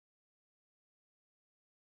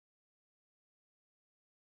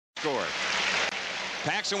scored.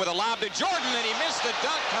 Paxson with a lob to Jordan, and he missed the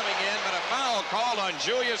dunk coming in, but a foul called on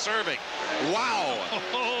Julius Erving. Wow.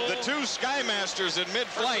 The two Sky Masters in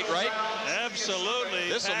mid-flight, right? Absolutely.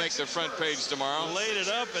 This will make the front page tomorrow. Laid it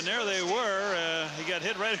up, and there they were. He got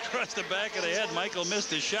hit right across the back of the head. Michael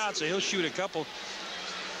missed his shot, so he'll shoot a couple.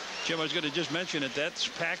 Jim, I was going to just mention it. That's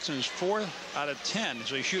Paxson's 4 out of 10.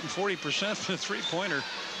 So he's shooting 40% from the three-pointer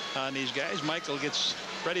on these guys. Michael gets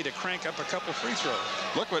ready to crank up a couple free throws.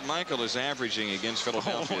 Look what Michael is averaging against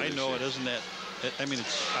Philadelphia. Oh, I know it, isn't that? I mean,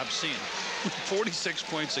 it's obscene. 46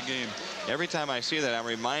 points a game. Every time I see that, I'm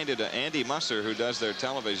reminded of Andy Musser, who does their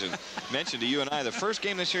television, mentioned to you and I the first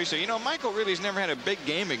game this year. He said, you know, Michael really has never had a big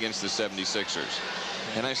game against the 76ers.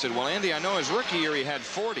 And I said, well, Andy, I know his rookie year he had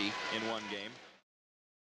 40 in one game.